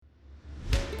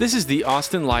This is the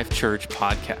Austin Life Church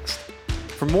podcast.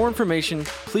 For more information,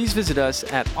 please visit us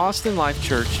at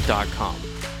austinlifechurch.com.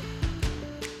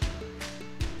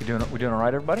 We doing all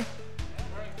right, everybody?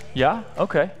 Yeah?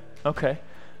 Okay.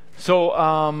 So we're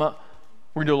going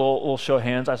to do a little show of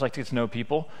hands. I just like to get to know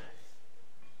people.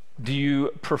 Do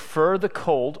you prefer the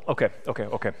cold? Okay.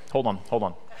 Hold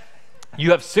on.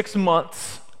 You have 6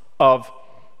 months of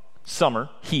summer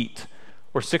heat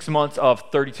or 6 months of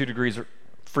 32 degrees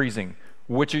freezing.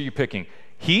 Which are you picking?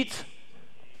 Heat?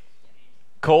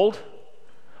 Cold?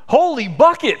 Holy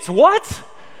buckets, what?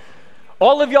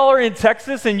 All of y'all are in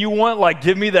Texas and you want,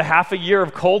 give me the half a year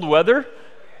of cold weather?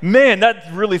 Man,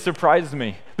 that really surprised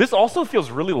me. This also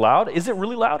feels really loud. Is it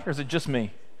really loud or is it just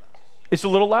me? It's a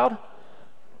little loud?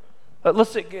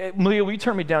 Malia, will you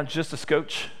turn me down just a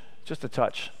scotch? Just a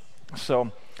touch.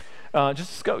 So,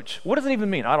 just a scotch. What does it even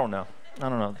mean? I don't know.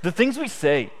 The things we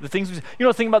say, think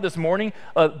about this morning,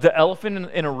 the elephant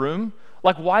in a room,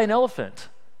 why an elephant?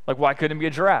 Why couldn't it be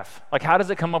a giraffe? How does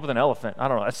it come up with an elephant? I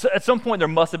don't know. At some point, there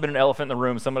must have been an elephant in the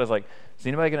room. Somebody's like, is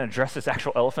anybody going to address this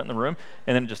actual elephant in the room?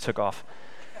 And then it just took off.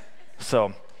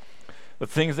 So, the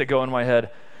things that go in my head.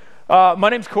 My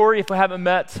name's Corey. If I haven't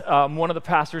met, I'm one of the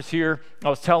pastors here. I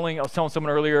was telling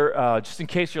someone earlier, just in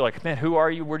case you're like, man, who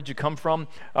are you? Where did you come from?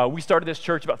 We started this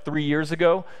church about 3 years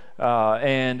ago,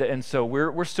 and so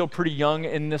we're still pretty young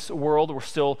in this world. We're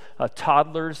still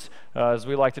toddlers, as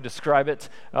we like to describe it,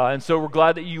 and so we're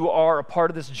glad that you are a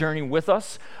part of this journey with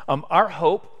us. Our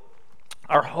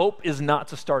hope is not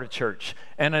to start a church,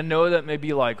 and I know that may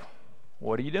be like,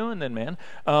 what are you doing then, man?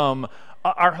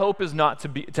 Our hope is not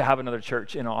to have another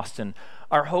church in Austin.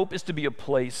 Our hope is to be a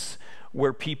place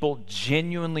where people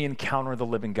genuinely encounter the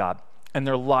living God and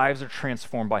their lives are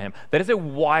transformed by Him. That is a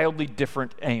wildly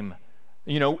different aim.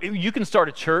 You can start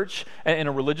a church and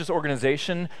a religious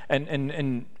organization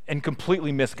and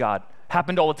completely miss God.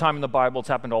 Happened all the time in the Bible. It's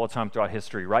happened all the time throughout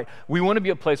history, right? We want to be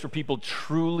a place where people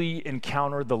truly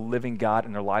encounter the living God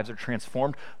and their lives are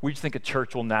transformed. We just think a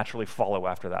church will naturally follow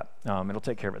after that. It'll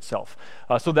take care of itself.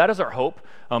 So that is our hope.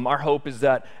 Our hope is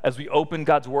that as we open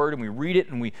God's Word and we read it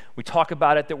and we talk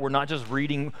about it, that we're not just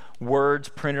reading words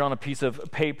printed on a piece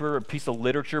of paper, a piece of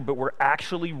literature, but we're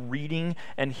actually reading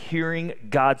and hearing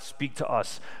God speak to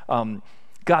us.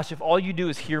 Gosh, if all you do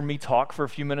is hear me talk for a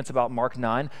few minutes about Mark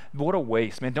 9, what a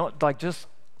waste, man. Don't just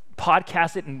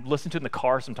podcast it and listen to it in the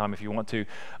car sometime if you want to.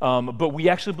 But we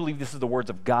actually believe this is the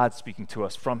words of God speaking to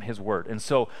us from His Word. And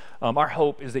so our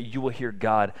hope is that you will hear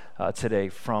God today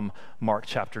from Mark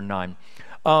chapter 9.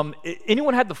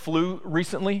 Anyone had the flu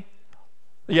recently?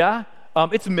 Yeah?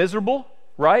 It's miserable,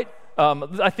 right?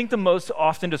 I think the most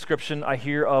often description I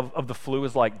hear of the flu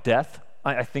is like death.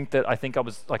 I think I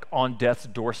was on death's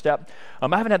doorstep.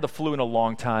 I haven't had the flu in a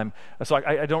long time, so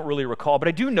I don't really recall. But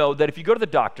I do know that if you go to the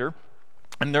doctor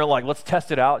and they're like, let's test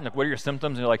it out, and what are your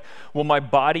symptoms? And you're like, well, my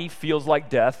body feels like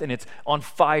death, and it's on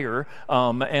fire,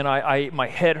 and my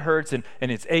head hurts, and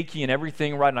it's achy and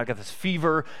everything, right? And I got this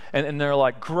fever, and they're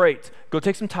like, great, go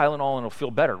take some Tylenol and it'll feel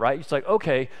better, right? It's like,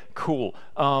 okay, cool.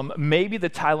 Maybe the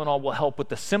Tylenol will help with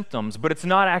the symptoms, but it's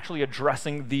not actually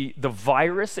addressing the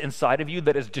virus inside of you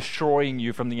that is destroying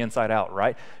you from the inside out,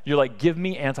 right? You're like, give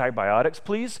me antibiotics,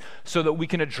 please, so that we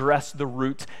can address the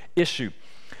root issue.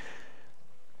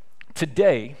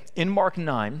 Today, in Mark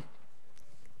 9,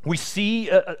 we see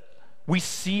a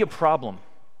problem.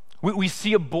 We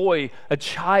see a boy, a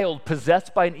child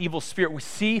possessed by an evil spirit. We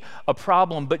see a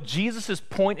problem, but Jesus'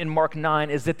 point in Mark 9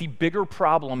 is that the bigger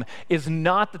problem is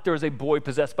not that there is a boy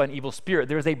possessed by an evil spirit.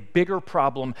 There is a bigger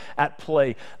problem at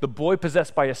play. The boy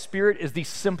possessed by a spirit is the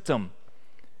symptom.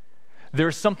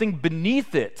 There's something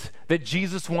beneath it that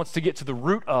Jesus wants to get to the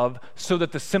root of so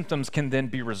that the symptoms can then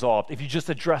be resolved. If you just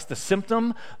address the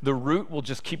symptom, the root will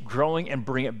just keep growing and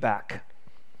bring it back.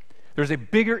 There's a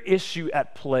bigger issue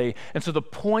at play. And so the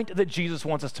point that Jesus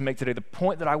wants us to make today, the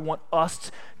point that I want us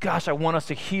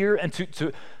to hear and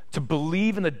to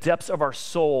believe in the depths of our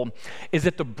soul is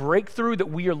that the breakthrough that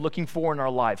we are looking for in our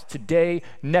lives today,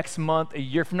 next month, a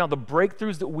year from now, the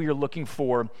breakthroughs that we are looking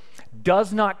for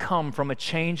does not come from a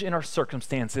change in our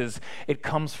circumstances. It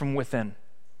comes from within.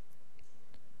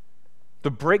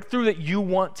 The breakthrough that you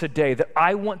want today, that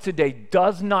I want today,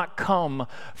 does not come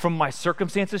from my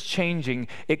circumstances changing.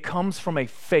 It comes from a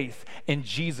faith in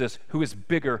Jesus who is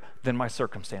bigger than my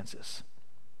circumstances.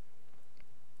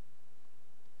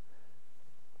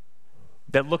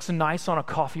 That looks nice on a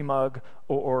coffee mug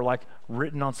or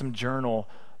written on some journal,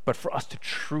 but for us to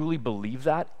truly believe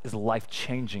that is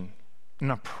life-changing.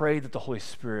 And I pray that the Holy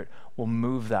Spirit will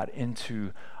move that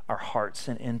into our hearts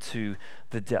and into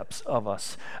the depths of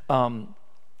us. I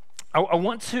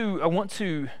want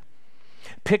to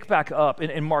pick back up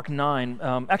in Mark 9.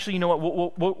 Actually, you know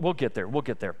what? We'll get there. We'll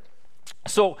get there.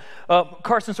 So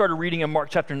Carson started reading in Mark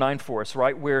chapter 9 for us,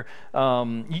 right, where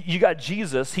you got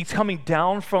Jesus. He's coming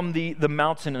down from the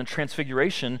mountain in the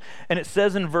Transfiguration, and it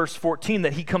says in verse 14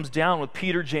 that he comes down with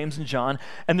Peter, James, and John,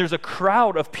 and there's a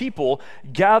crowd of people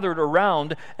gathered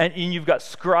around, and you've got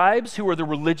scribes who are the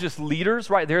religious leaders,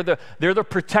 right? They're the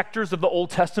protectors of the Old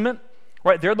Testament.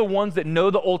 Right, they're the ones that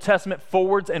know the Old Testament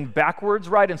forwards and backwards,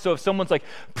 right? And so if someone's like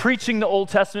preaching the Old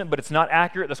Testament, but it's not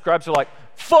accurate, the scribes are like,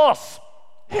 false,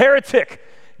 heretic,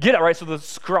 get it, right? So the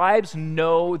scribes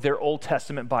know their Old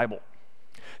Testament Bible.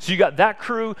 So you got that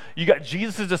crew, you got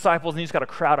Jesus' disciples, and you just got a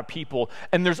crowd of people,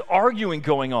 and there's arguing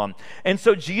going on. And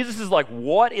so Jesus is like,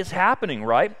 what is happening,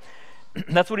 right?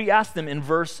 That's what he asked them in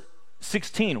verse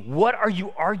 16. What are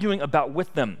you arguing about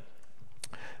with them?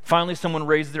 Finally, someone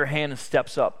raises their hand and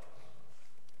steps up.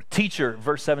 Teacher,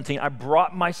 verse 17, I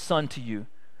brought my son to you,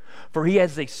 for he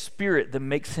has a spirit that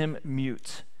makes him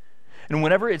mute. And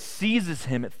whenever it seizes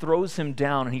him, it throws him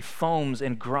down, and he foams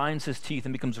and grinds his teeth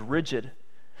and becomes rigid.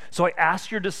 So I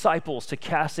asked your disciples to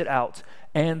cast it out,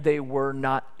 and they were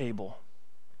not able.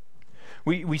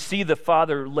 We see the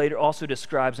Father later also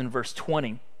describes in verse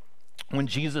 20, when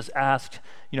Jesus asked,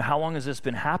 how long has this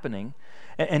been happening?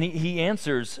 And he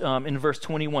answers in verse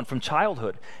 21, from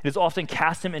childhood, it has often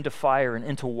cast him into fire and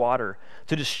into water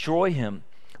to destroy him.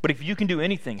 But if you can do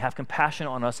anything, have compassion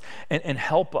on us and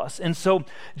help us. And so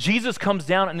Jesus comes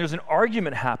down, and there's an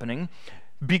argument happening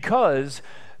because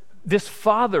this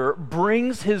father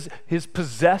brings his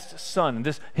possessed son,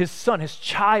 his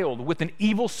child with an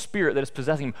evil spirit that is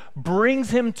possessing him,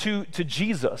 brings him to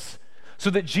Jesus so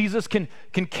that Jesus can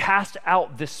cast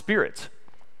out this spirit.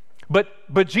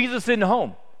 But Jesus isn't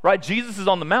home, right? Jesus is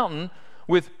on the mountain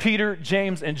with Peter,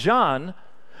 James, and John.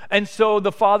 And so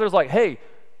the father's like, hey,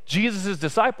 Jesus'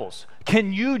 disciples,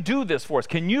 can you do this for us?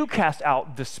 Can you cast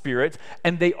out the spirit?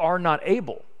 And they are not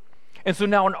able. And so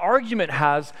now an argument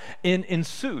has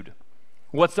ensued.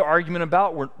 What's the argument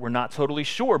about? We're not totally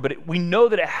sure, but we know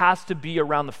that it has to be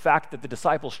around the fact that the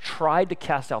disciples tried to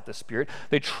cast out the spirit.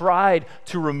 They tried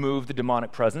to remove the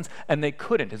demonic presence, and they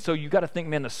couldn't. And so you got to think,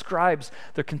 man, the scribes,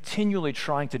 they're continually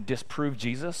trying to disprove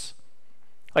Jesus.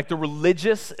 Like the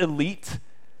religious elite,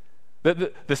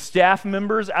 the staff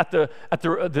members at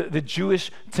the Jewish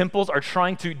temples are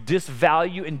trying to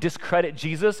disvalue and discredit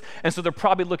Jesus, and so they're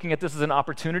probably looking at this as an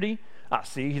opportunity.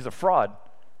 See, he's a fraud.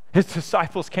 His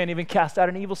disciples can't even cast out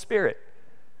an evil spirit,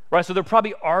 right? So they're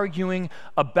probably arguing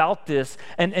about this,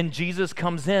 and Jesus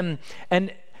comes in,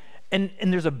 and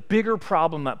there's a bigger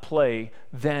problem at play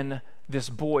than this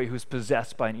boy who's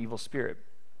possessed by an evil spirit.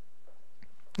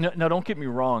 Now don't get me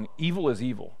wrong, evil is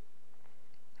evil,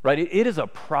 right? It is a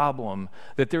problem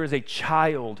that there is a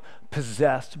child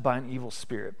possessed by an evil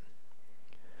spirit.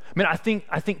 I mean,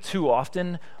 I think too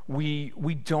often we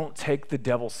don't take the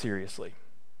devil seriously.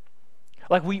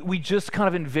 Like we just kind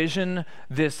of envision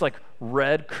this like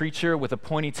red creature with a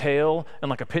pointy tail and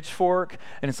like a pitchfork,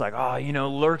 and it's like,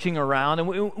 lurking around, and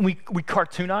we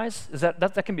cartoonize. Is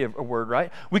that can be a word,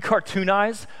 right? We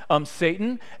cartoonize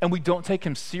Satan, and we don't take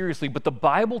him seriously. But the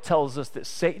Bible tells us that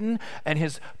Satan and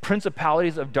his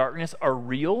principalities of darkness are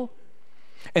real,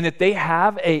 and that they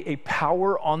have a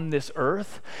power on this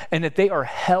earth, and that they are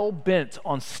hell-bent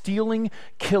on stealing,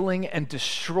 killing, and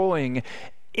destroying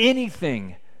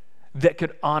anything that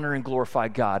could honor and glorify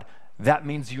God. That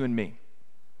means you and me.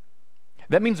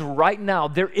 That means right now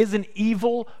there is an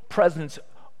evil presence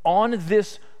on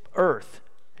this earth,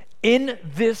 in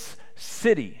this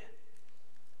city,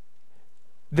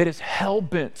 that is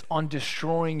hell-bent on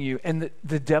destroying you. And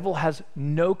the devil has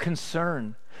no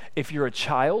concern if you're a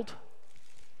child.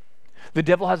 The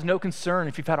devil has no concern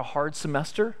if you've had a hard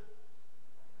semester.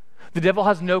 The devil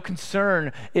has no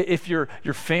concern if your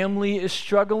family is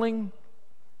struggling.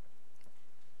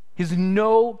 He has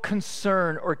no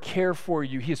concern or care for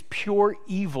you. He is pure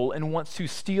evil and wants to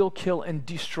steal, kill, and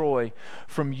destroy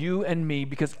from you and me,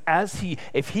 because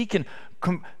if he can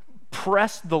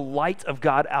press the light of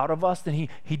God out of us, then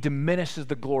he diminishes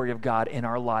the glory of God in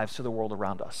our lives to the world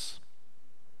around us.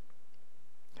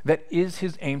 That is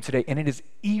his aim today, and it is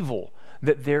evil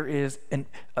that there is a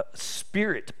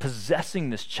spirit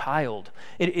possessing this child.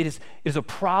 It is a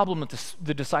problem that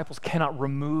the disciples cannot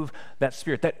remove that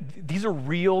spirit. These are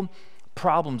real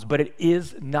problems, but it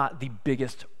is not the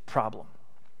biggest problem.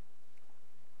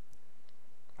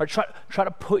 All right, try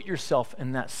to put yourself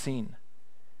in that scene.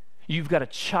 You've got a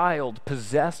child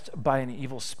possessed by an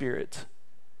evil spirit.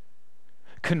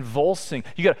 convulsing.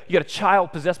 You got a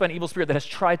child possessed by an evil spirit that has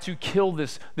tried to kill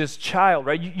this child,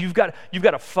 right? You've got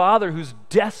a father who's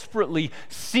desperately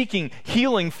seeking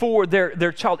healing for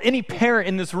their child. Any parent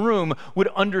in this room would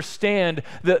understand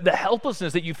the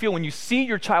helplessness that you feel when you see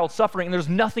your child suffering and there's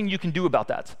nothing you can do about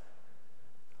that.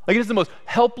 Like, it is the most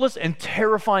helpless and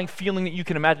terrifying feeling that you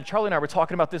can imagine. Charlie and I were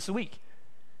talking about this week.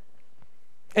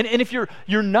 And if you're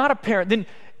not a parent, then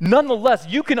nonetheless,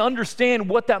 you can understand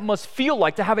what that must feel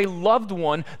like to have a loved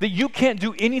one that you can't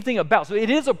do anything about. So it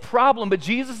is a problem, but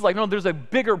Jesus is like, no, there's a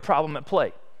bigger problem at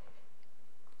play.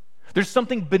 There's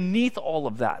something beneath all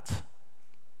of that.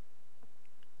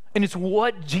 And it's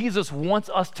what Jesus wants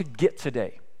us to get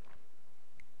today.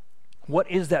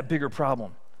 What is that bigger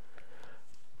problem?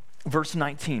 Verse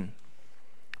 19,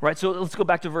 right? So let's go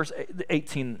back to verse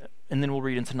 18, and then we'll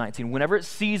read into 19. Whenever it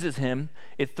seizes him,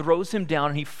 it throws him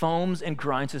down, and he foams and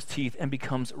grinds his teeth and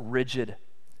becomes rigid.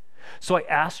 So I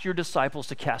asked your disciples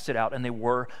to cast it out, and they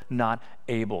were not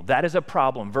able. That is a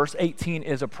problem. Verse 18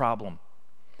 is a problem.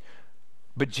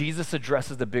 But Jesus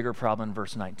addresses the bigger problem in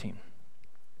verse 19.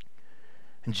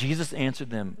 And Jesus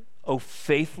answered them, "O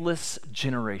faithless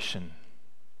generation,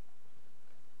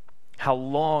 how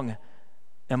long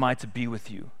am I to be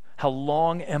with you? How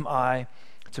long am I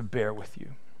to bear with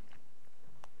you?"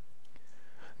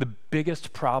 The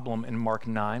biggest problem in Mark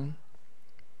 9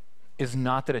 is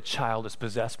not that a child is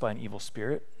possessed by an evil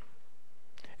spirit.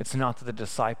 It's not that the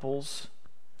disciples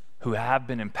who have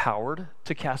been empowered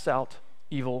to cast out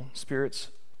evil spirits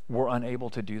were unable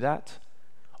to do that,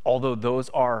 although those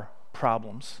are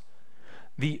problems.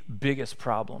 The biggest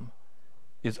problem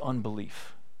is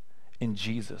unbelief in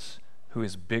Jesus, who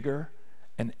is bigger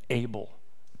and able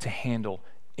to handle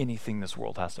anything this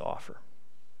world has to offer.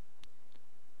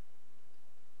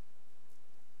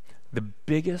 The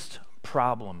biggest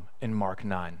problem in Mark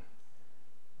 9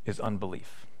 is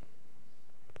unbelief.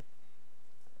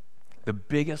 The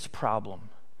biggest problem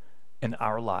in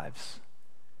our lives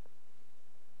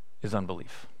is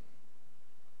unbelief.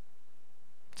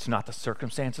 It's not the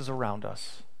circumstances around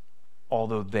us,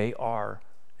 although they are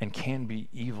and can be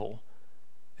evil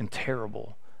and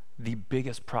terrible. The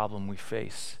biggest problem we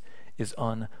face is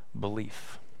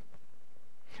unbelief.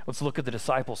 Let's look at the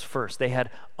disciples first. They had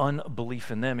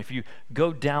unbelief in them. If you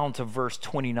go down to verse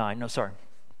 29,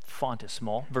 font is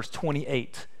small, verse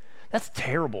 28, that's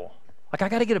terrible. Like, I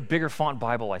got to get a bigger font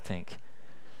Bible, I think.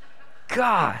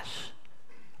 Gosh.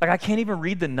 Like, I can't even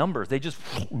read the numbers. They just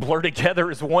blur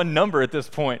together as one number at this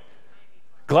point.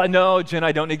 No, Jen,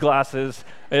 I don't need glasses.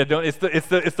 It's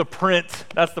the print.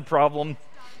 That's the problem.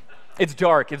 It's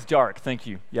dark. Thank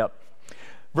you. Yep.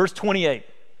 Verse 28.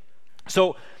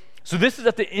 So this is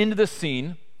at the end of the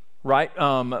scene, right,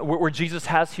 where Jesus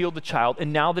has healed the child,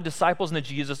 and now the disciples and the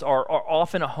Jesus are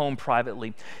off in a home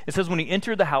privately. It says, when he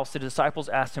entered the house, the disciples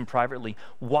asked him privately,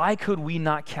 "Why could we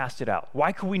not cast it out?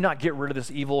 Why could we not get rid of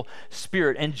this evil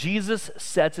spirit?" And Jesus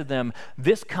said to them,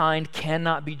 "This kind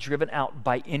cannot be driven out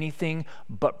by anything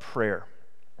but prayer."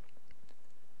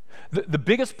 The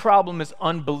biggest problem is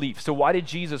unbelief. So why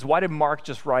did Mark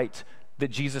just write that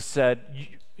Jesus said,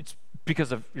 it's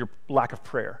because of your lack of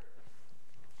prayer?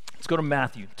 Let's go to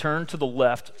Matthew. Turn to the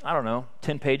left,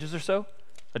 10 pages or so,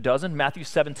 a dozen. Matthew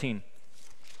 17.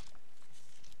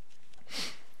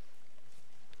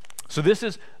 So this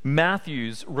is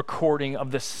Matthew's recording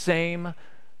of the same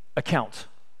account.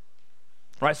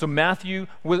 Right, so Matthew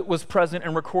was present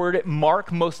and recorded it.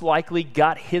 Mark most likely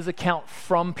got his account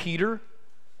from Peter.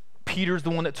 Peter's the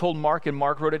one that told Mark, and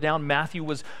Mark wrote it down. Matthew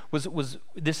was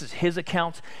this is his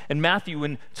account. And Matthew,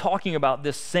 when talking about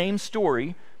this same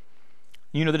story,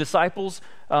 the disciples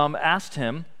asked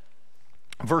him,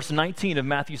 verse 19 of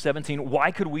Matthew 17,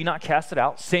 "Why could we not cast it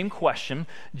out?" Same question.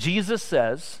 Jesus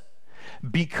says,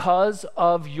 "Because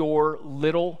of your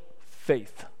little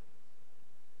faith.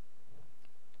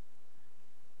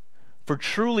 For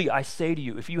truly I say to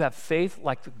you, if you have faith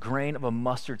like the grain of a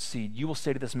mustard seed, you will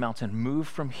say to this mountain, 'Move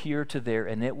from here to there,'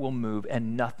 and it will move,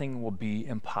 and nothing will be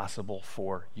impossible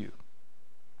for you."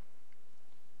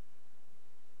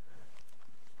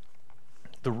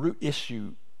 The root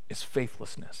issue is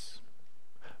faithlessness.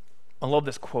 I love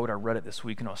this quote. I read it this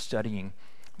week when I was studying.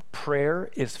 Prayer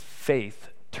is faith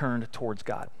turned towards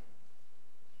God.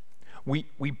 We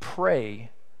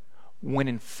pray when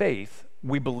in faith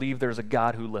we believe there's a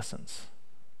God who listens.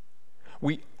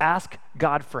 We ask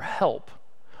God for help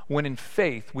when in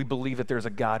faith we believe that there's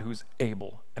a God who's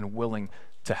able and willing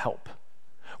to help.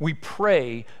 We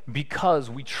pray because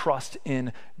we trust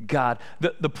in God.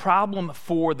 The problem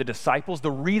for the disciples, the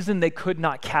reason they could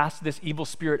not cast this evil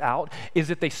spirit out, is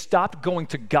that they stopped going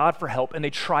to God for help and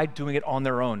they tried doing it on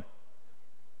their own.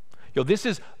 Yo, this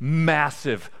is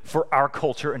massive for our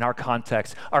culture and our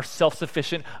context. Our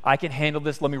self-sufficient, I can handle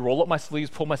this, let me roll up my sleeves,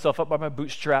 pull myself up by my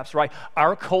bootstraps, right?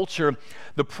 Our culture,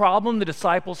 the problem the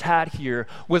disciples had here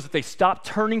was that they stopped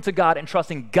turning to God and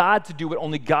trusting God to do what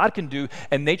only God can do,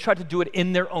 and they tried to do it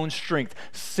in their own strength.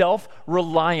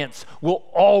 Self-reliance will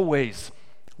always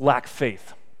lack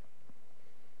faith.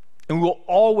 And we will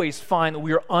always find that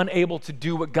we are unable to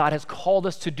do what God has called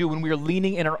us to do when we are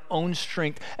leaning in our own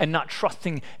strength and not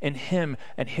trusting in Him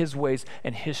and His ways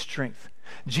and His strength.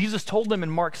 Jesus told them in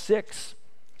Mark 6,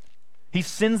 He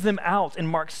sends them out in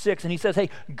Mark 6, and He says, hey,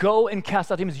 go and cast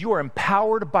out demons. You are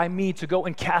empowered by me to go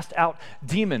and cast out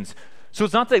demons. So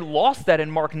it's not that they lost that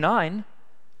in Mark 9.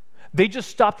 They just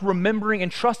stopped remembering and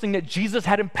trusting that Jesus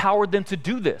had empowered them to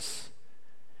do this.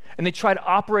 And they tried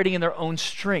operating in their own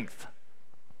strength.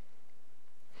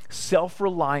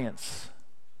 Self-reliance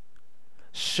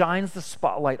shines the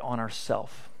spotlight on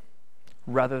ourselves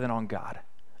rather than on God,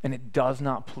 and it does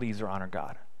not please or honor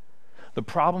God. The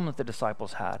problem that the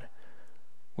disciples had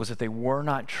was that they were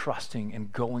not trusting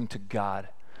and going to God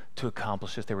to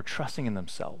accomplish this. They were trusting in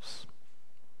themselves.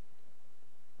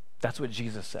 That's what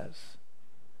Jesus says.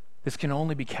 This can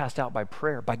only be cast out by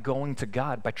prayer, by going to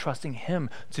God, by trusting Him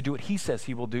to do what He says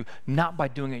He will do, not by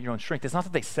doing it in your own strength. It's not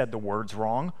that they said the words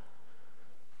wrong.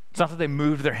 It's not that they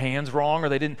moved their hands wrong or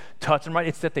they didn't touch them right.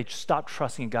 It's that they stopped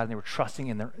trusting in God and they were trusting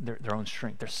in their own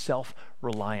strength, their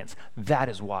self-reliance. That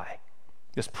is why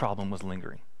this problem was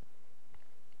lingering,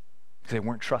 because they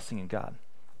weren't trusting in God.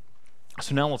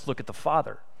 So now let's look at the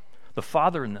Father. The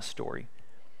Father in this story,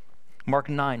 Mark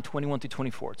 9, 21 through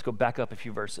 24. Let's go back up a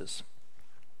few verses.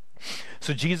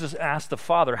 So Jesus asked the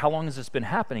Father, how long has this been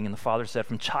happening? And the Father said,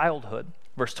 from childhood.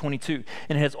 Verse 22,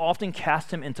 and it has often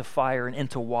cast him into fire and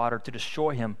into water to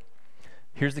destroy him.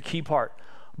 Here's the key part.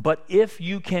 But if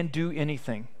you can do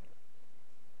anything,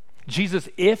 Jesus,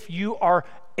 if you are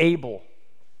able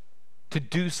to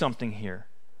do something here,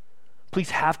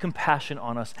 please have compassion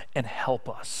on us and help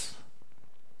us.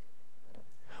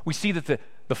 We see that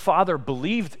the Father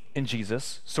believed in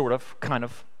Jesus, sort of, kind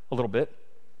of, a little bit.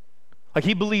 Like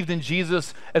he believed in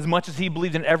Jesus as much as he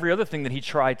believed in every other thing that he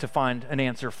tried to find an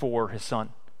answer for his son.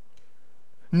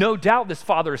 No doubt this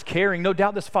father is caring. No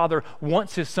doubt this father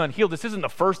wants his son healed. This isn't the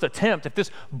first attempt. If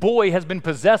this boy has been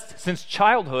possessed since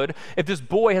childhood, if this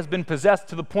boy has been possessed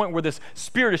to the point where this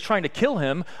spirit is trying to kill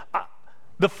him,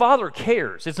 the father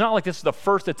cares. It's not like this is the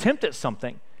first attempt at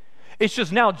something. It's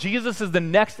just now Jesus is the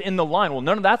next in the line. Well,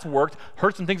 none of that's worked.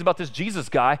 Heard some things about this Jesus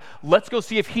guy. Let's go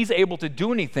see if he's able to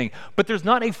do anything. But there's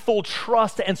not a full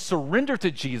trust and surrender to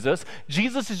Jesus.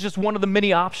 Jesus is just one of the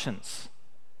many options.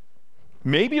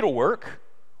 Maybe it'll work.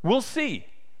 We'll see.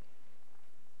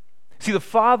 See, the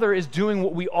Father is doing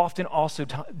what we often also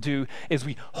do, is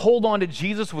we hold on to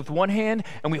Jesus with one hand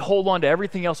and we hold on to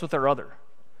everything else with our other.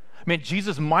 I mean,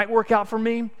 Jesus might work out for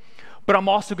me, but I'm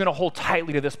also going to hold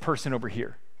tightly to this person over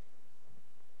here.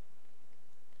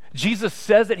 Jesus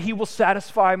says that he will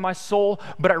satisfy my soul,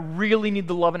 but I really need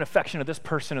the love and affection of this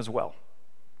person as well.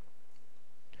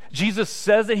 Jesus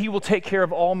says that he will take care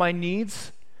of all my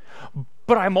needs,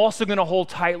 but I'm also going to hold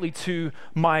tightly to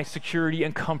my security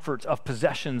and comfort of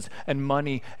possessions and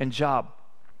money and job.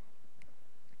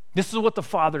 This is what the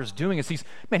Father is doing, is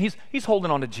he's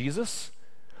holding on to Jesus,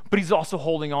 but he's also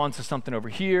holding on to something over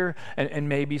here and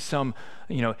maybe some,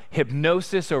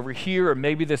 hypnosis over here, or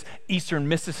maybe this Eastern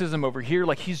mysticism over here.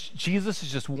 Like Jesus is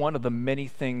just one of the many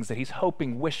things that he's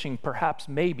hoping, wishing, perhaps,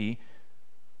 maybe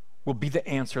will be the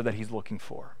answer that he's looking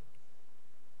for.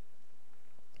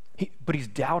 But he's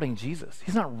doubting Jesus.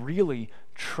 He's not really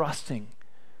trusting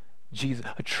Jesus.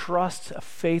 A trust, a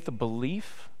faith, a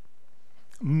belief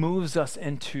moves us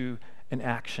into an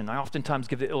action. I oftentimes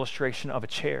give the illustration of a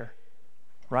chair.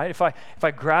 Right? If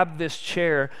I grab this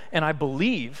chair and I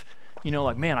believe,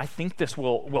 I think this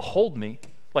will hold me.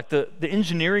 Like the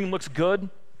engineering looks good.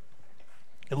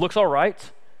 It looks all right.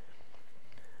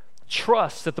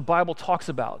 Trust that the Bible talks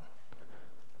about.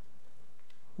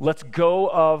 Let's go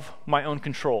of my own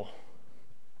control.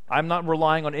 I'm not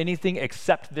relying on anything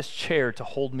except this chair to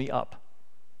hold me up.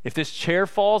 If this chair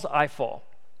falls, I fall.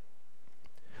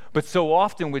 But so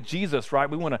often with Jesus, right,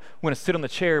 we want to sit on the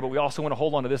chair, but we also want to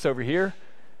hold on to this over here.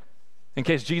 In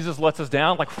case Jesus lets us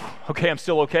down, like, okay, I'm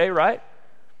still okay, right?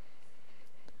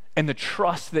 And the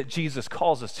trust that Jesus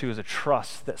calls us to is a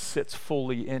trust that sits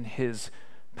fully in his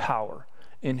power,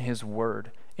 in his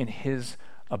word, in his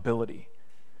ability.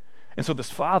 And so this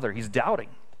Father, he's doubting.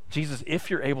 Jesus, if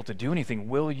you're able to do anything,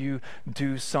 will you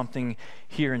do something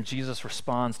here? And Jesus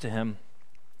responds to him,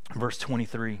 verse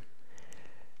 23,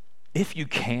 if you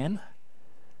can.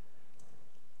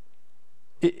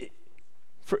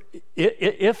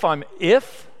 if I'm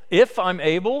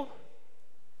able,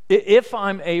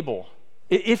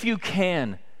 if you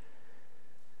can,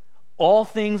 all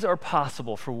things are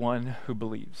possible for one who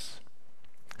believes.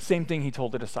 Same thing he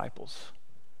told the disciples.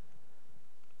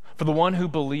 For the one who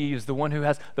believes, the one who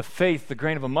has the faith, the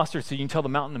grain of a mustard seed, you can tell the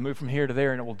mountain to move from here to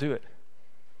there and it will do it.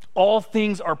 All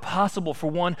things are possible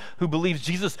for one who believes.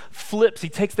 Jesus flips, he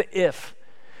takes the if.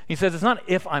 He says, it's not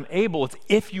if I'm able, it's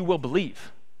if you will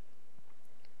believe.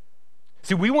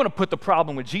 See, we want to put the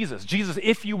problem with Jesus. Jesus,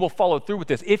 if you will follow through with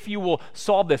this, if you will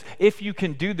solve this, if you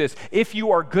can do this, if you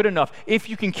are good enough, if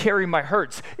you can carry my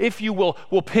hurts, if you will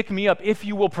pick me up, if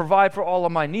you will provide for all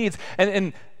of my needs.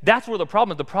 And that's where the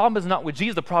problem is. The problem is not with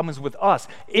Jesus, the problem is with us.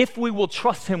 If we will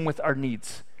trust him with our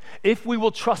needs, if we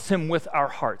will trust him with our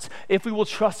hearts, if we will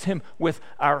trust him with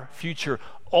our future,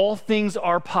 all things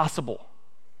are possible.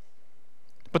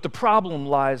 But the problem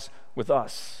lies with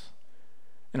us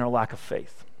in our lack of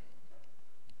faith,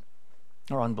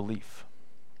 our unbelief.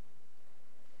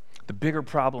 The bigger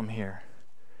problem here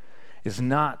is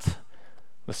not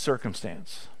the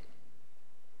circumstance.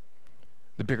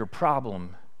 The bigger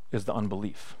problem is the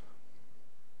unbelief.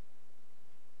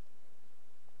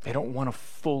 They don't want to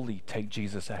fully take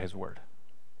Jesus at his word.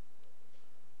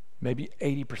 Maybe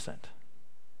 80%.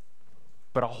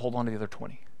 But I'll hold on to the other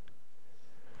 20.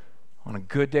 On a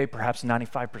good day, perhaps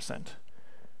 95%.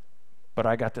 But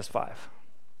I got this 5.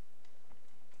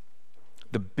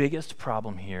 The biggest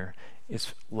problem here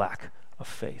is lack of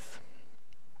faith.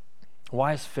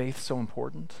 Why is faith so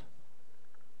important?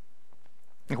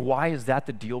 Why is that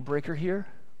the deal breaker here?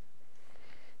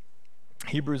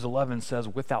 Hebrews 11 says,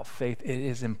 without faith, it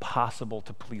is impossible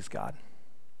to please God.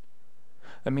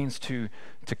 That means to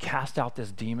cast out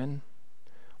this demon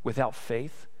without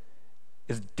faith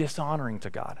is dishonoring to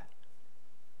God.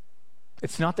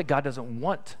 It's not that God doesn't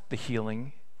want the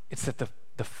healing, it's that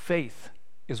the faith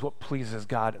is what pleases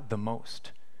God the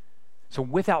most. So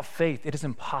without faith, it is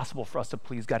impossible for us to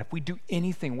please God. If we do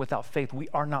anything without faith, we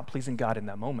are not pleasing God in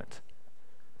that moment.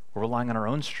 We're relying on our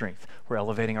own strength. We're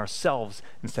elevating ourselves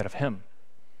instead of him.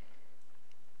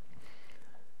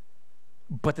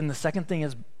 But then the second thing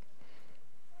is,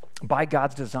 by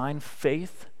God's design,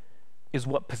 faith is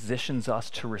what positions us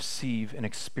to receive and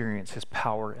experience his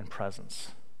power and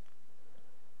presence.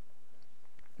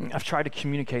 I've tried to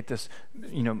communicate this,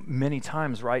 many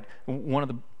times, right? One of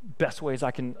the best ways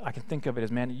I can think of it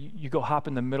is, man, you go hop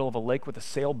in the middle of a lake with a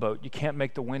sailboat. You can't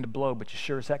make the wind blow, but you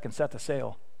sure as heck can set the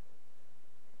sail.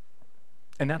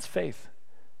 And that's faith.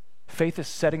 Faith is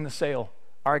setting the sail.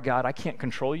 All right, God, I can't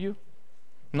control you.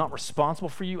 I'm not responsible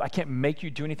for you. I can't make you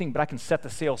do anything, but I can set the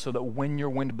sail so that when your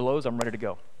wind blows, I'm ready to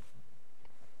go.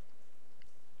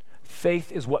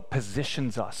 Faith is what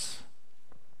positions us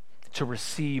to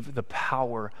receive the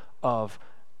power of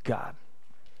God.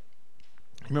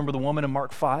 Remember the woman in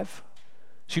Mark 5?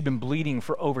 She'd been bleeding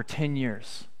for over 10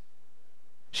 years.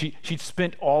 She'd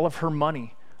spent all of her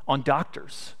money on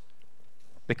doctors.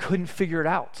 They couldn't figure it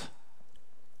out.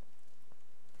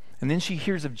 And then she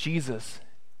hears of Jesus,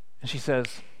 and she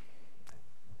says,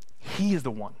 he is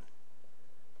the one.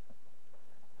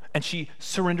 And she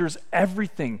surrenders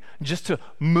everything just to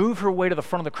move her way to the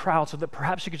front of the crowd so that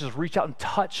perhaps she could just reach out and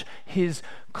touch his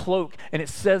cloak. And it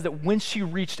says that when she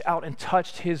reached out and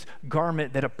touched his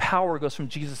garment, that a power goes from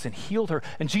Jesus and healed her.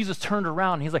 And Jesus turned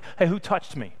around and he's like, hey, who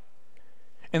touched me?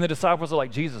 And the disciples are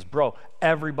like, Jesus, bro,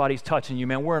 everybody's touching you,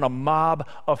 man. We're in a mob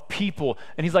of people.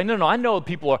 And he's like, no, I know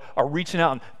people are reaching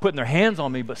out and putting their hands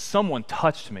on me, but someone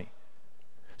touched me.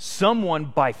 Someone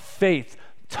by faith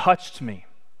touched me.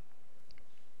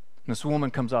 And this woman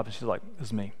comes up and she's like, this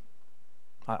is me.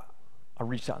 I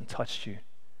reached out and touched you.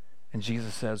 And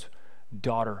Jesus says,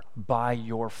 daughter, by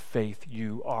your faith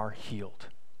you are healed.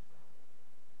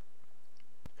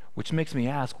 Which makes me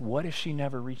ask, what if she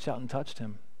never reached out and touched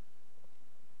him?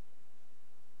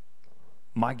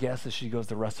 My guess is she goes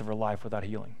the rest of her life without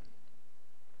healing.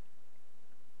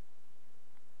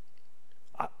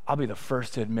 I'll be the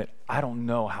first to admit, I don't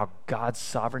know how God's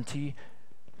sovereignty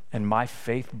and my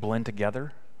faith blend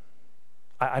together.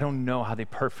 I don't know how they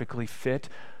perfectly fit,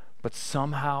 but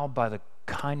somehow by the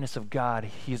kindness of God,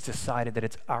 he's decided that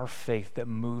it's our faith that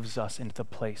moves us into the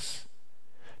place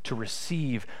to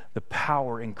receive the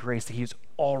power and grace that he's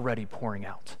already pouring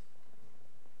out.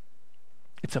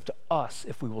 It's up to us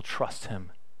if we will trust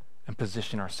him and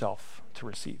position ourselves to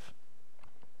receive.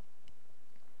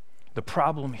 The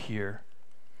problem here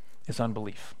is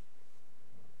unbelief.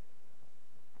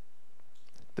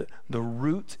 The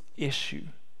root issue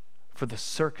for the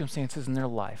circumstances in their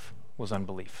life was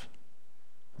unbelief.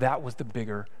 That was the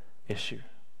bigger issue.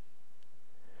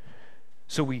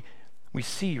 So we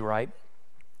see, right,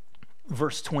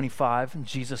 Verse 25,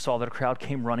 Jesus saw that a crowd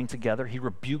came running together. He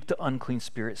rebuked the unclean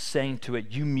spirit, saying to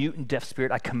it, "You mute and deaf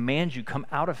spirit, I command you, come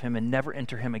out of him and never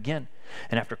enter him again."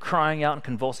 And after crying out and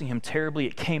convulsing him terribly,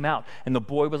 it came out, and the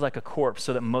boy was like a corpse,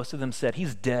 so that most of them said,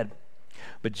 "He's dead."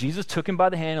 But Jesus took him by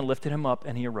the hand and lifted him up,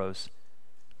 and he arose.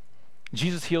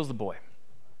 Jesus heals the boy.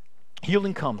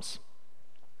 Healing comes.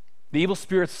 The evil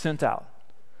spirit's sent out.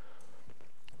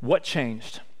 What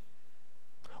changed?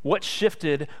 What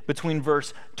shifted between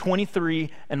verse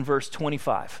 23 and verse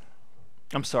 25?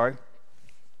 I'm sorry.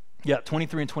 Yeah,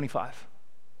 23 and 25.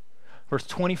 Verse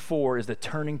 24 is the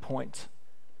turning point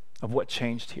of what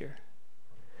changed here.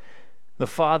 The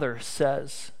father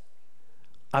says,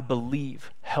 "I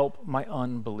believe, help my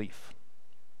unbelief."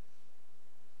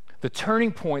 The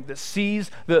turning point that sees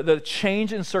the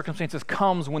change in circumstances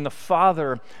comes when the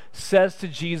father says to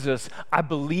Jesus, "I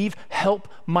believe,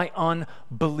 help my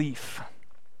unbelief."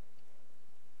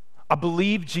 I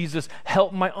believe, Jesus,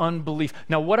 help my unbelief.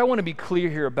 Now, what I want to be clear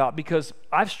here about, because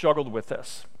I've struggled with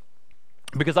this,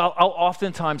 because I'll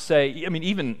oftentimes say, I mean,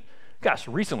 even,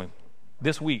 recently,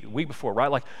 this week, the week before, right?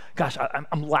 Like,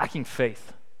 I'm lacking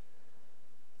faith.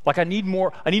 Like, I need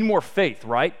more faith,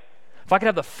 right? If I could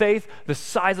have the faith the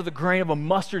size of the grain of a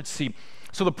mustard seed.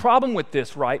 So the problem with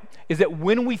this, right, is that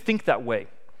when we think that way,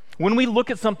 when we look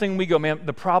at something, we go, man,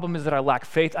 the problem is that I lack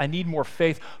faith. I need more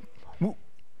faith.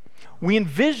 We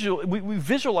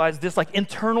visualize this like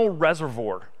internal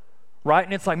reservoir, right?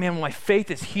 And it's like, man, when my faith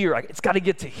is here, it's got to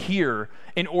get to here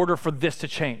in order for this to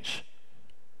change,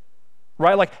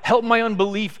 right? Like, help my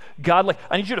unbelief, God. Like,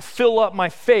 I need you to fill up my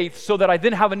faith so that I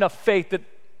then have enough faith that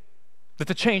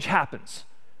the change happens.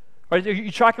 Right? Are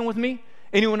you tracking with me?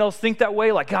 Anyone else think that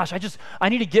way? Like, I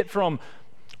need to get from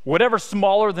whatever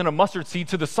smaller than a mustard seed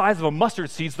to the size of a mustard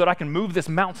seed so that I can move this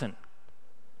mountain.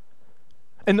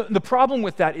 And the problem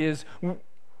with that is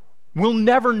we'll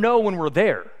never know when we're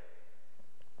there.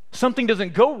 Something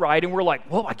doesn't go right and we're like,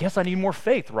 well, I guess I need more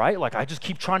faith, right? Like, I just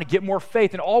keep trying to get more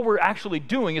faith, and all we're actually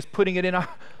doing is putting it in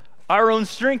our own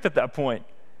strength at that point.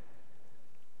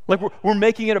 Like, we're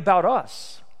making it about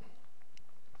us.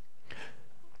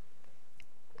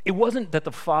 It wasn't that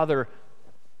the father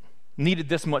needed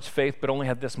this much faith but only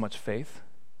had this much faith.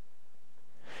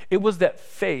 It was that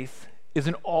faith is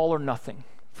an all or nothing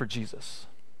for Jesus.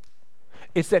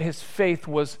 It's that his faith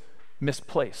was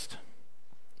misplaced.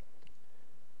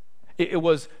 It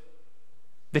was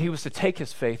that he was to take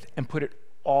his faith and put it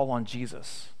all on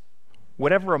Jesus.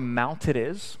 Whatever amount it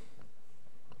is,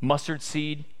 mustard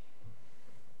seed,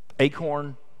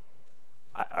 acorn,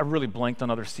 I really blanked on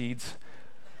other seeds.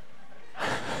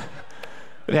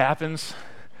 It happens.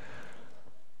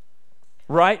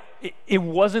 Right? It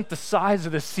wasn't the size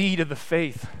of the seed of the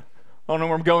faith. I don't know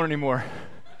where I'm going anymore.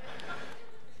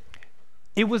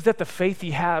 It was that the faith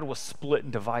he had was split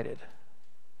and divided.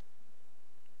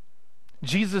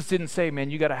 Jesus didn't say,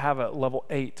 man, you got to have a level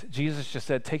 8. Jesus just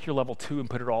said, take your level 2 and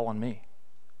put it all on me.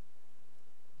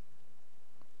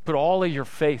 Put all of your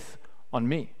faith on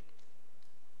me.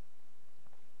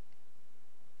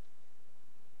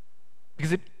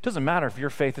 Because it doesn't matter if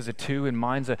your faith is a 2 and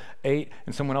mine's a 8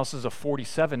 and someone else is a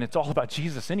 47. It's all about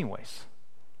Jesus anyways.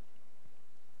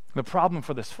 The problem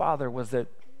for this father was that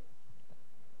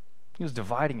he was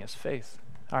dividing his faith.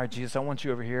 All right, Jesus, I want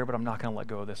you over here, but I'm not going to let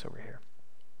go of this over here.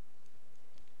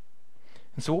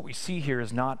 And so what we see here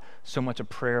is not so much a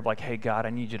prayer of like, hey, God, I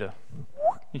need you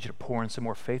to pour in some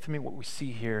more faith in me. What we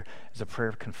see here is a prayer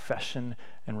of confession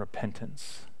and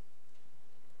repentance.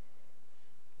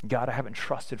 God, I haven't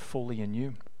trusted fully in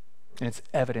you. And it's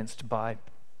evidenced by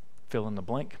fill in the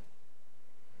blank.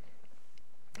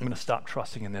 I'm going to stop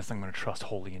trusting in this. I'm going to trust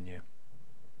wholly in you.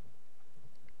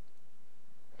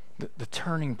 The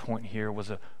turning point here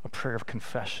was a prayer of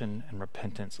confession and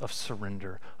repentance, of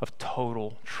surrender, of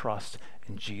total trust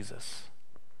in Jesus,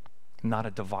 not a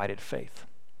divided faith.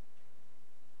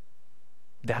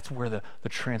 That's where the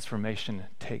transformation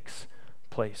takes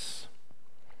place.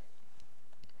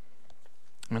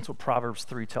 And that's what Proverbs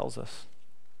 3 tells us.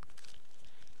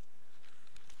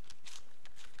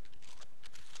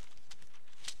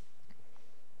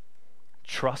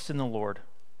 Trust in the Lord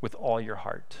with all your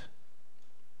heart.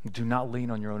 Do not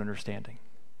lean on your own understanding.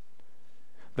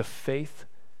 The faith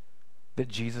that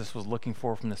Jesus was looking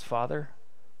for from this father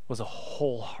was a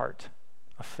whole heart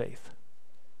of faith.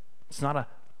 It's not a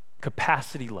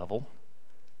capacity level.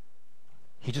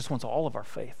 He just wants all of our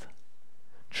faith.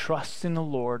 Trust in the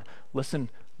Lord. Listen.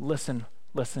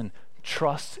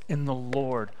 Trust in the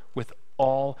Lord with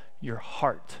all your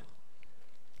heart.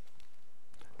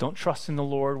 Don't trust in the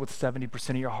Lord with 70%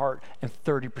 of your heart and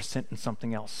 30% in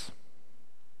something else.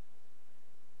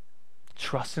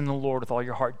 Trust in the Lord with all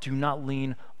your heart. Do not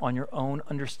lean on your own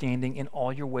understanding. In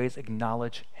all your ways,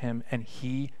 acknowledge him, and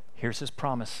he, here's his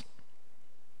promise.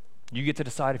 You get to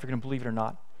decide if you're going to believe it or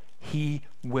not. He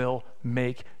will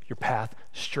make your path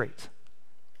straight.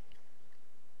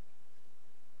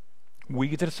 We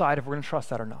get to decide if we're going to trust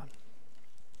that or not.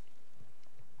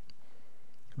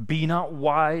 Be not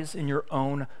wise in your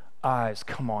own eyes.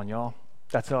 Come on, y'all.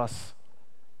 That's us.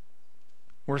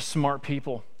 We're smart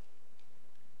people.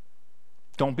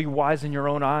 Don't be wise in your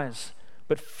own eyes,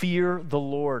 but fear the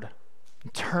Lord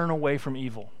and turn away from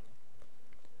evil.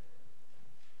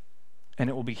 And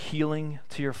it will be healing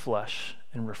to your flesh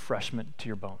and refreshment to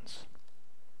your bones.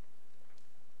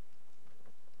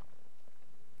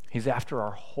 He's after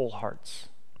our whole hearts.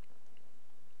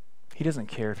 He doesn't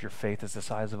care if your faith is the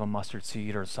size of a mustard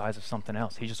seed or the size of something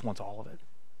else. He just wants all of it.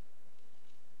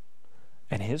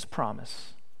 And his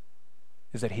promise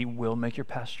is that he will make your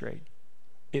path straight.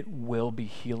 It will be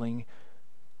healing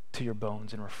to your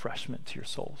bones and refreshment to your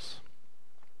souls.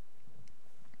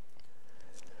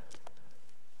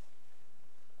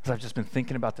 As I've just been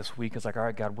thinking about this week, it's like, all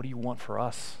right, God, what do you want for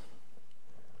us?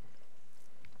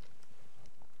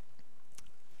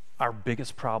 Our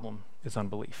biggest problem is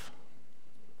unbelief.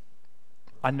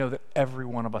 I know that every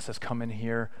one of us has come in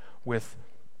here with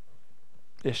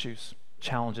issues,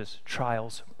 challenges,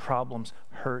 trials, problems,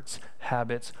 hurts,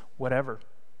 habits, whatever.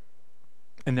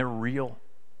 And they're real,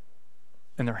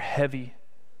 and they're heavy,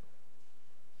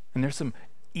 and there's some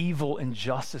evil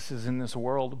injustices in this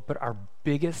world, but our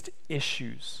biggest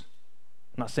issues,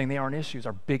 I'm not saying they aren't issues,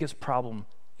 our biggest problem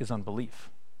is unbelief.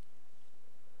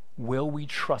 Will we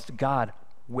trust God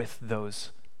with those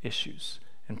issues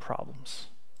and problems?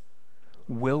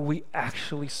 Will we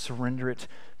actually surrender it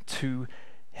to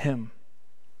him?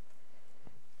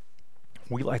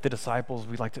 We, like the disciples,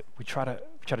 we try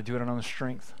to do it on our own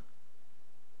strength.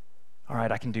 All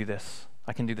right, I can do this.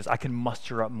 I can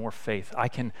muster up more faith. I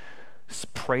can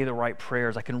pray the right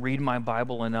prayers. I can read my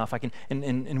Bible enough.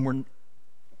 And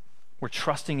we're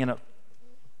trusting in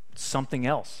something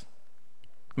else.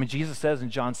 I mean, Jesus says in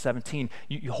John 17,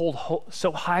 you hold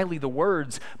so highly the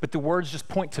words, but the words just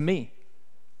point to me.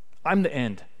 I'm the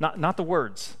end, not the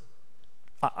words.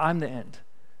 I'm the end.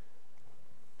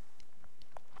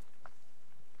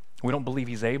 We don't believe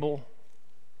he's able.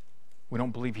 We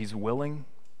don't believe he's willing.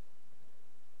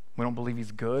 We don't believe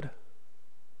he's good.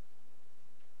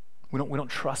 We don't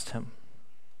trust him.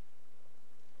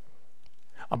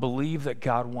 I believe that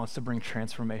God wants to bring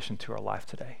transformation to our life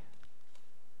today.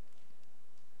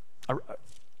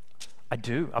 I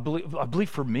do. I believe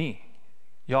for me.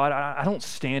 Y'all, I don't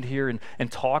stand here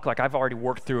and talk like I've already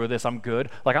worked through this. I'm good.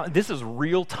 This is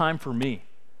real time for me.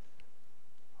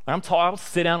 I'll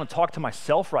sit down and talk to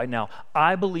myself right now.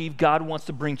 I believe God wants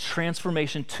to bring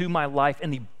transformation to my life,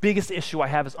 and the biggest issue I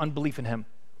have is unbelief in him.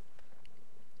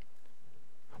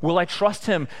 Will I trust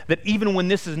him that even when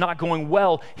this is not going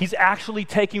well, he's actually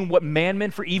taking what man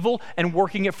meant for evil and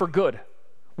working it for good?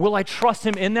 Will I trust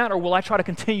him in that, or will I try to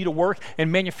continue to work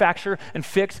and manufacture and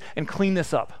fix and clean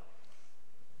this up?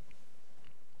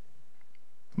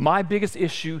 My biggest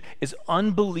issue is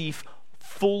unbelief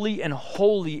fully and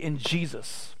wholly in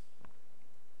Jesus.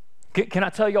 Can I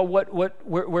tell y'all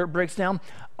where it breaks down?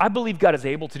 I believe God is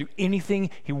able to do anything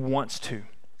he wants to.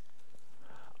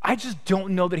 I just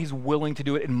don't know that he's willing to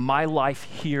do it in my life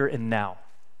here and now.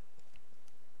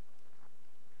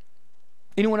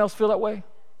 Anyone else feel that way?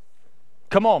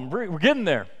 Come on, we're getting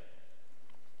there.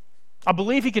 I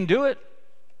believe he can do it.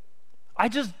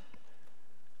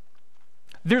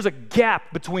 There's a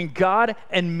gap between God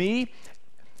and me,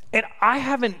 and I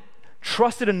haven't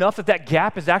trusted enough that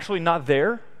gap is actually not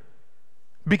there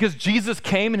because Jesus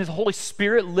came and his Holy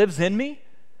Spirit lives in me.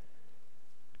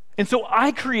 And so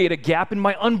I create a gap in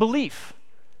my unbelief.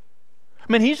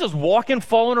 I mean, he's just walking,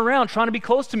 falling around, trying to be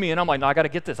close to me, and I'm like, no, I got to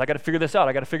get this. I got to figure this out,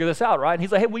 right? And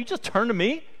he's like, hey, will you just turn to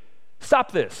me?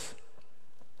 Stop this.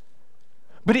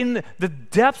 But in the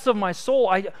depths of my soul,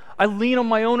 I lean on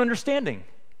my own understanding.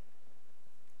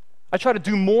 I try to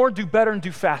do more, do better, and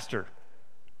do faster.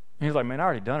 And he's like, man, I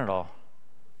already done it all.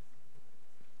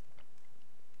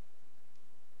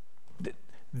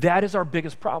 That is our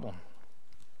biggest problem.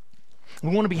 We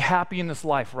want to be happy in this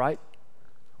life, right?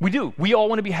 We do. We all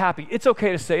want to be happy. It's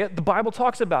okay to say it. The Bible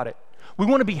talks about it. We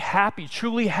want to be happy,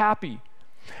 truly happy.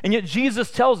 And yet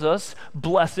Jesus tells us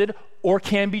blessed, or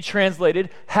can be translated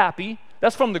happy.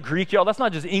 That's from the Greek, y'all. That's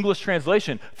not just English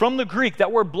translation. From the Greek,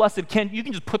 that word blessed, you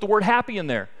can just put the word happy in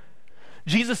there.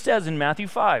 Jesus says in Matthew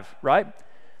 5, right?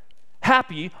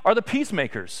 Happy are the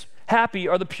peacemakers. Happy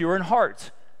are the pure in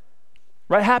heart.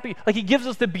 Right? Happy, like he gives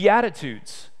us the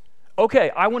Beatitudes. Okay,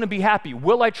 I want to be happy.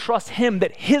 Will I trust him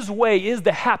that his way is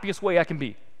the happiest way I can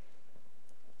be?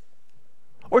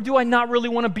 Or do I not really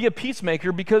want to be a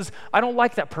peacemaker because I don't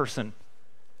like that person?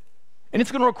 And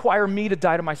it's going to require me to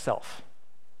die to myself.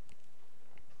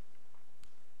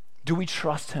 Do we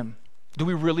trust him? Do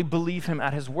we really believe him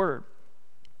at his word?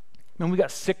 When we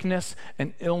got sickness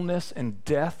and illness and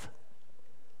death.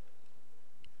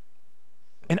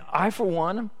 And I, for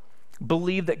one,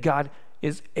 believe that God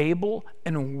is able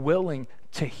and willing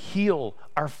to heal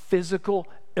our physical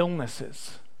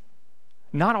illnesses.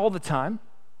 Not all the time,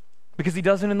 because he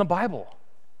doesn't in the Bible.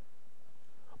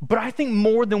 But I think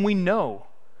more than we know.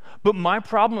 But my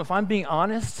problem, if I'm being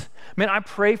honest, man, I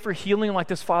pray for healing like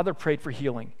this father prayed for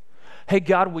healing. Hey,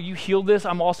 God, will you heal this?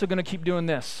 I'm also going to keep doing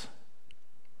this.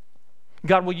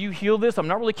 God, will you heal this? I'm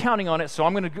not really counting on it, so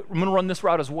I'm going to run this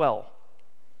route as well.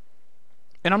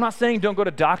 And I'm not saying don't go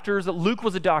to doctors. Luke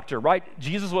was a doctor, right?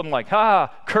 Jesus wasn't like,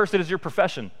 cursed is your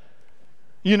profession.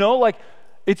 You know, like,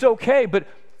 it's okay, but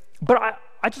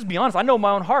I just be honest, I know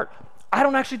my own heart. I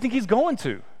don't actually think he's going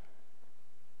to.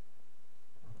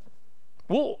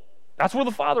 Well, that's where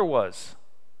the Father was.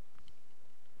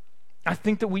 I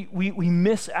think that we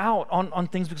miss out on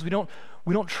things because we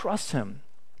don't trust him.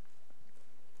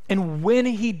 And when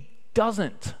he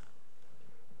doesn't,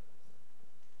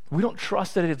 we don't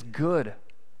trust that it's good.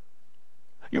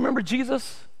 You remember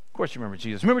Jesus? Of course you remember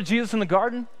Jesus. Remember Jesus in the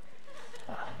garden?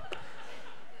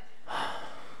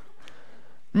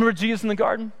 Remember Jesus in the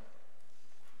garden?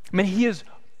 I mean, he is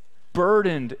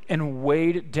burdened and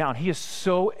weighed down. He is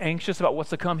so anxious about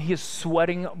what's to come. He is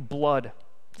sweating blood.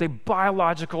 It's a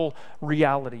biological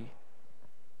reality.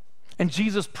 And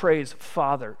Jesus prays,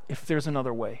 Father, if there's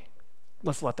another way,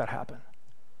 let's let that happen.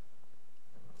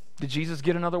 Did Jesus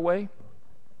get another way?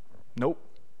 Nope.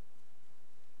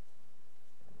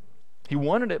 He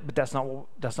wanted it, but that's not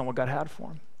what God had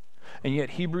for him. And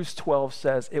yet Hebrews 12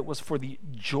 says it was for the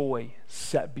joy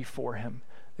set before him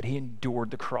that he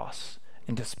endured the cross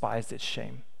and despised its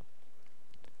shame.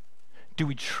 Do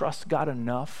we trust God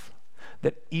enough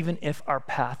that even if our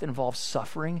path involves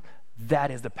suffering,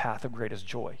 that is the path of greatest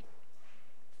joy?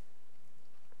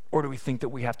 Or do we think that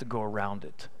we have to go around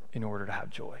it in order to have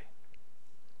joy?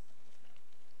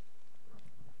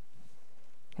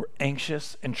 We're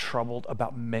anxious and troubled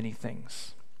about many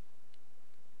things.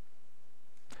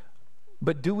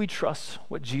 But do we trust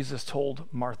what Jesus told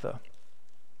Martha?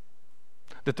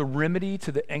 That the remedy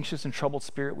to the anxious and troubled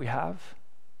spirit we have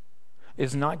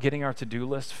is not getting our to-do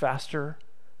list faster,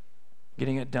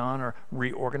 getting it done, or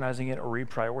reorganizing it, or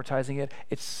reprioritizing it.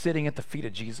 It's sitting at the feet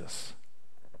of Jesus.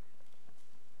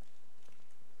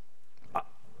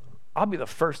 I'll be the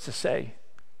first to say,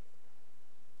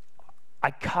 I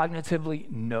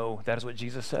cognitively know that is what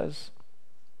Jesus says.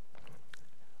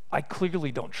 I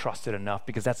clearly don't trust it enough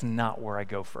because that's not where I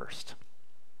go first.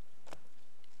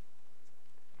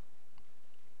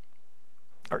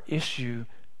 Our issue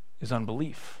is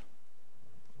unbelief.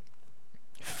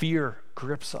 Fear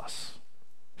grips us.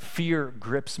 Fear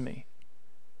grips me.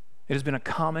 It has been a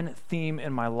common theme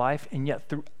in my life, and yet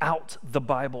throughout the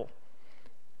Bible,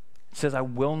 it says, I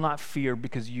will not fear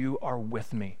because you are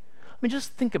with me. I mean,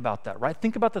 just think about that, right?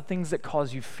 Think about the things that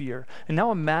cause you fear. And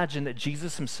now imagine that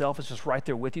Jesus himself is just right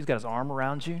there with you. He's got his arm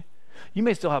around you. You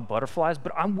may still have butterflies,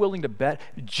 but I'm willing to bet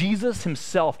Jesus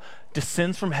himself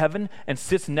descends from heaven and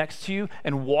sits next to you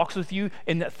and walks with you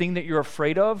in that thing that you're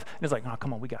afraid of. And is like, oh,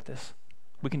 come on, we got this.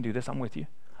 We can do this. I'm with you.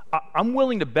 I'm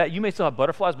willing to bet you may still have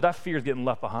butterflies, but that fear is getting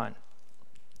left behind.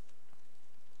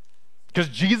 Because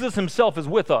Jesus himself is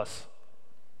with us.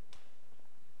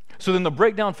 So then the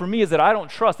breakdown for me is that I don't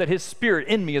trust that his spirit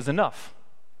in me is enough.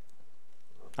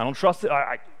 I don't trust it.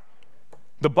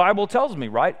 The Bible tells me,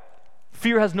 right?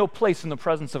 Fear has no place in the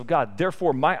presence of God.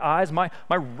 Therefore, my eyes, my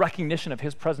recognition of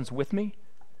his presence with me,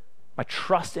 my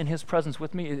trust in his presence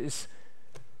with me is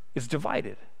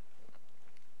divided.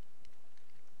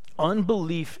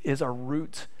 Unbelief is our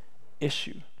root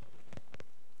issue.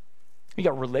 You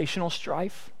got relational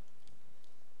strife.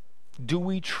 Do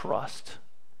we trust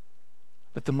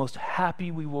that the most happy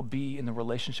we will be in the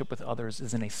relationship with others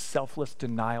is in a selfless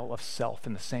denial of self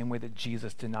in the same way that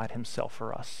Jesus denied himself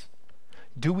for us?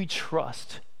 Do we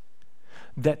trust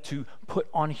that to put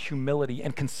on humility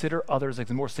and consider others as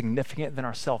more significant than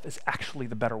ourselves is actually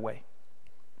the better way?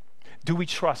 Do we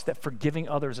trust that forgiving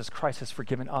others as Christ has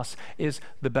forgiven us is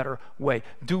the better way?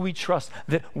 Do we trust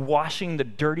that washing the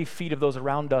dirty feet of those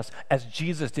around us as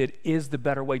Jesus did is the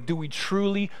better way? Do we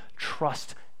truly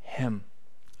trust him?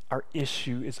 Our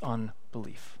issue is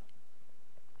unbelief.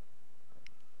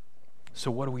 So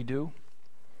what do?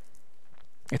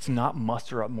 It's not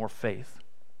muster up more faith.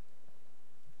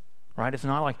 right? It's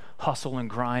not like hustle and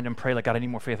grind and pray like, God, I need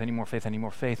more faith, I need more faith, I need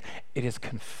more faith. It is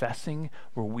confessing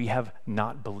where we have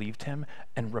not believed him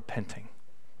and repenting.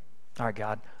 All right,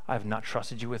 God, I have not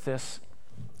trusted you with this.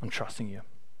 I'm trusting you.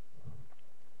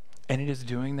 And it is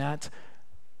doing that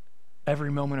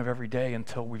every moment of every day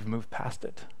until we've moved past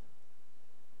it.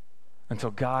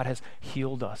 Until God has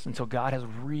healed us, until God has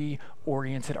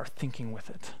reoriented our thinking with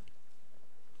it.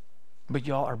 But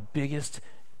y'all, our biggest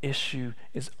issue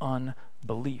is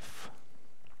unbelief.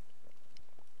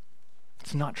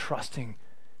 It's not trusting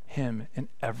him in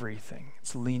everything.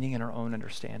 It's leaning in our own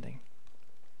understanding.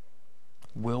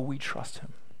 Will we trust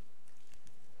him?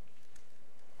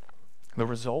 The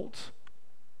result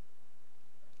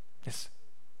is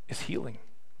healing.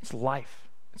 It's life.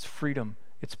 It's freedom.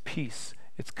 It's peace.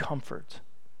 It's comfort.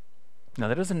 Now,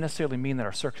 that doesn't necessarily mean that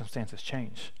our circumstances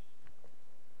change.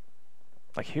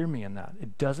 Like, hear me in that.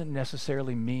 It doesn't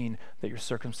necessarily mean that your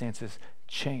circumstances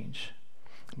change.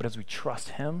 But as we trust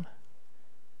him,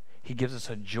 he gives us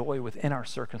a joy within our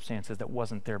circumstances that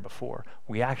wasn't there before.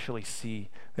 We actually see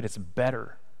that it's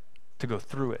better to go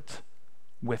through it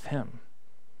with him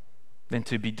than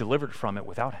to be delivered from it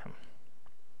without him.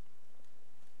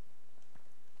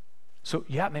 So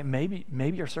yeah, maybe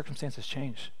your circumstances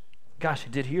change. Gosh,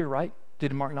 it did here, right?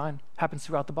 Did in Mark 9. Happens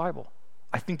throughout the Bible.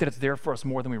 I think that it's there for us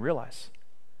more than we realize.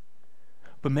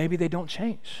 But maybe they don't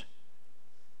change.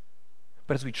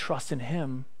 But as we trust in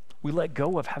him, we let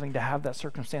go of having to have that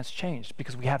circumstance changed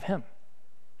because we have him.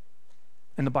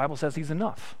 And the Bible says he's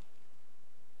enough.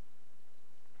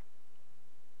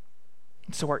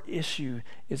 And so our issue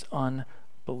is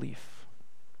unbelief.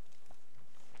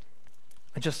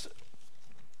 I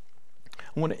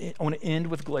want to end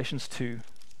with Galatians 2.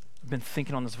 I've been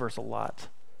thinking on this verse a lot.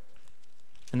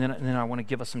 And then I want to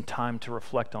give us some time to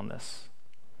reflect on this.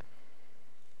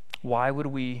 Why would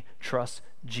we trust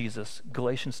Jesus?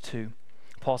 Galatians 2.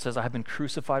 Paul says, I have been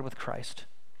crucified with Christ.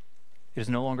 It is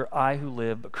no longer I who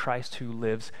live, but Christ who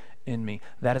lives in me.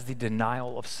 That is the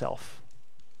denial of self.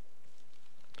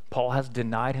 Paul has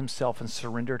denied himself and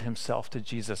surrendered himself to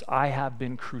Jesus. I have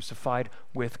been crucified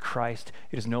with Christ.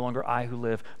 It is no longer I who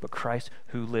live, but Christ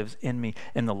who lives in me.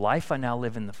 In the life I now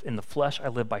live in the flesh, I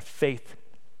live by faith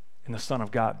in the Son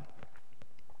of God.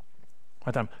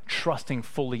 Right, that I'm trusting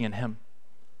fully in him.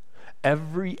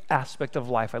 Every aspect of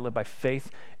life I live by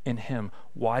faith in him.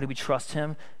 Why do we trust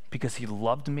him? Because he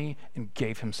loved me and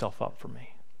gave himself up for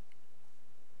me.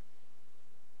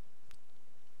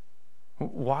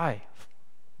 Why?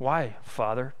 Why,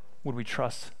 Father, would we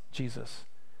trust Jesus?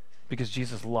 Because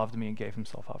Jesus loved me and gave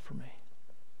himself up for me.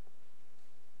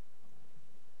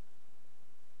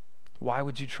 Why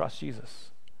would you trust Jesus?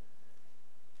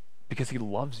 Because he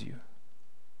loves you.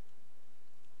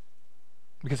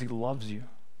 Because he loves you.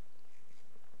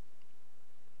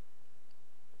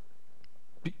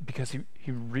 Because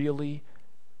he really,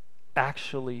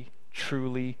 actually,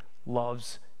 truly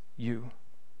loves you.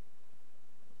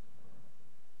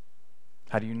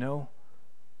 How do you know?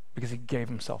 Because he gave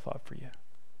himself up for you.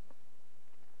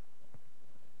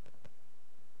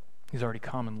 He's already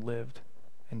come and lived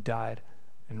and died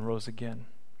and rose again.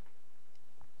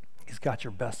 He's got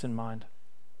your best in mind.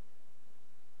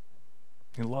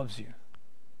 He loves you.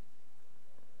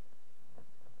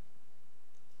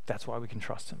 That's why we can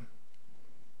trust him.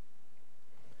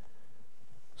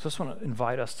 So I just want to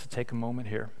invite us to take a moment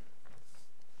here.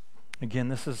 Again,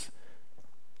 this is,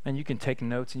 and you can take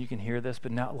notes and you can hear this,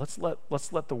 but now let's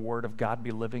let the word of God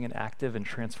be living and active and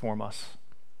transform us.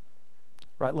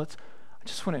 Right? I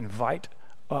just want to invite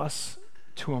us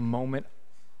to a moment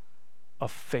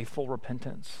of faithful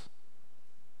repentance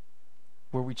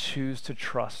where we choose to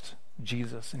trust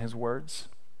Jesus and his words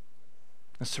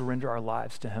and surrender our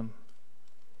lives to him.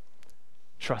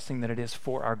 Trusting that it is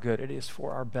for our good, it is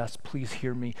for our best. Please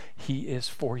hear me. He is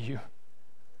for you.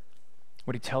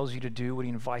 What he tells you to do, what he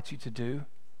invites you to do,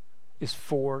 is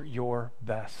for your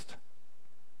best.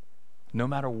 No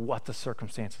matter what the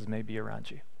circumstances may be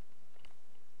around you.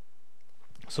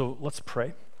 So let's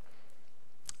pray.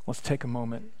 Let's take a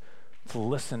moment to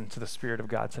listen to the Spirit of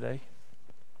God today.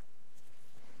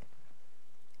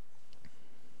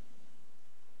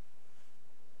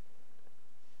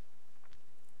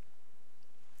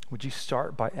 Would you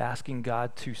start by asking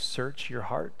God to search your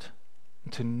heart,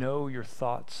 and to know your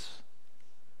thoughts,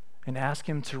 and ask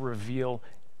him to reveal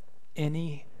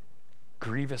any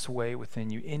grievous way within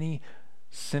you, any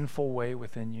sinful way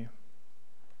within you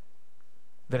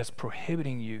that is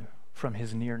prohibiting you from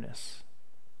his nearness.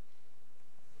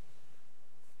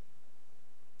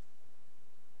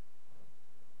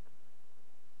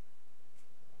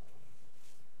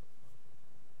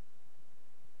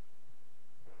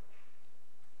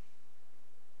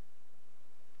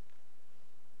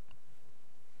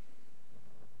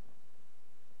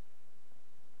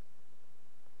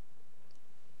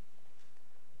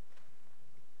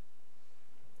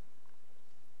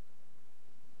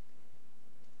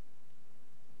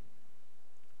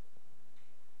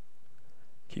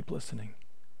 keep listening.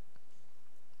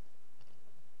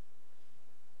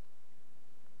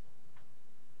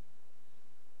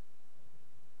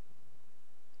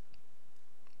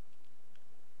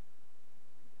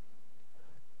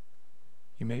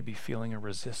 You may be feeling a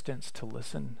resistance to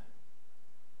listen,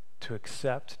 to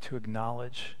accept, to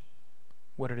acknowledge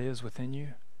what it is within you.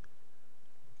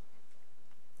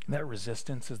 And that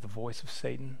resistance is the voice of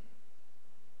Satan.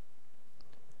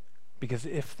 Because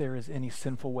if there is any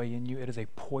sinful way in you, it is a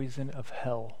poison of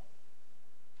hell,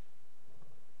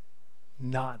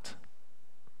 not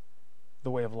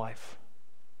the way of life.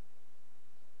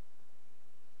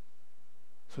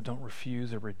 So don't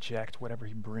refuse or reject whatever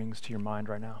he brings to your mind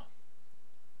right now.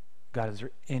 God, is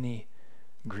there any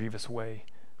grievous way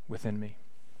within me?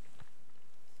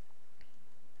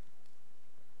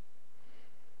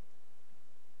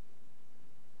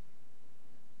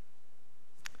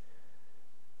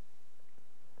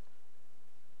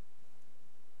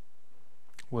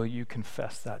 Will you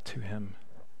confess that to him?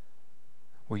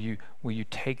 Will you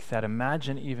take that?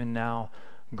 Imagine even now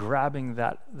grabbing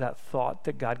that thought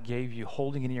that God gave you,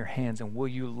 holding it in your hands, and will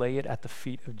you lay it at the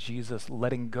feet of Jesus,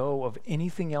 letting go of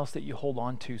anything else that you hold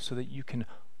on to so that you can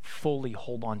fully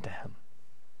hold on to him?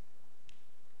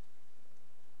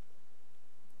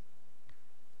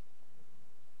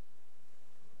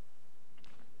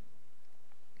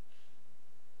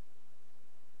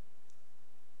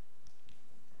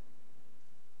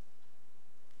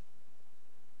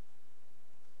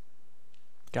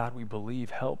 God, we believe.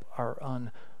 Help our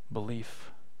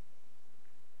unbelief.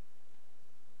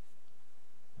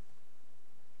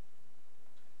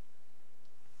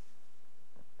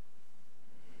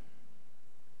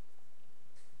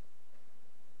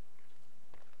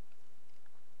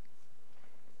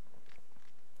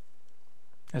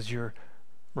 As you're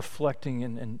reflecting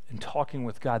and talking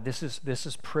with God, this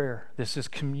is prayer. This is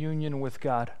communion with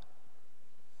God.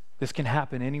 This can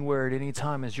happen anywhere at any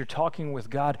time. As you're talking with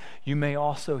God, you may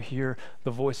also hear the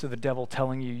voice of the devil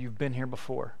telling you, you've been here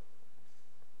before.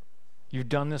 You've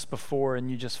done this before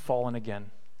and you just fallen again.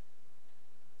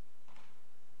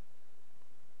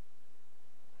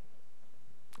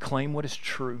 Claim what is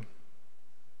true.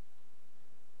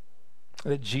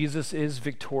 That Jesus is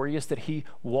victorious, that he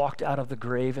walked out of the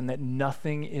grave, and that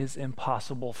nothing is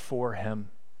impossible for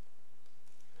him.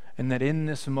 And that in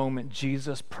this moment,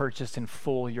 Jesus purchased in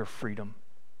full your freedom.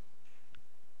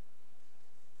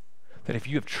 That if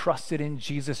you have trusted in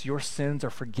Jesus, your sins are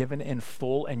forgiven in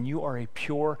full, and you are a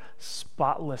pure,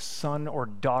 spotless son or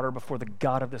daughter before the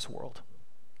God of this world.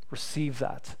 Receive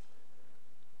that.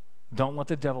 Don't let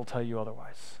the devil tell you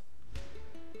otherwise.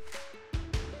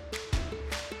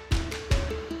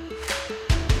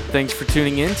 Thanks for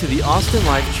tuning in to the Austin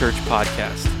Life Church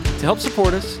podcast. To help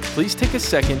support us, please take a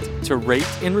second to rate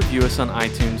and review us on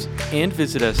iTunes and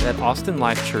visit us at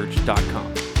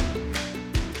austinlifechurch.com.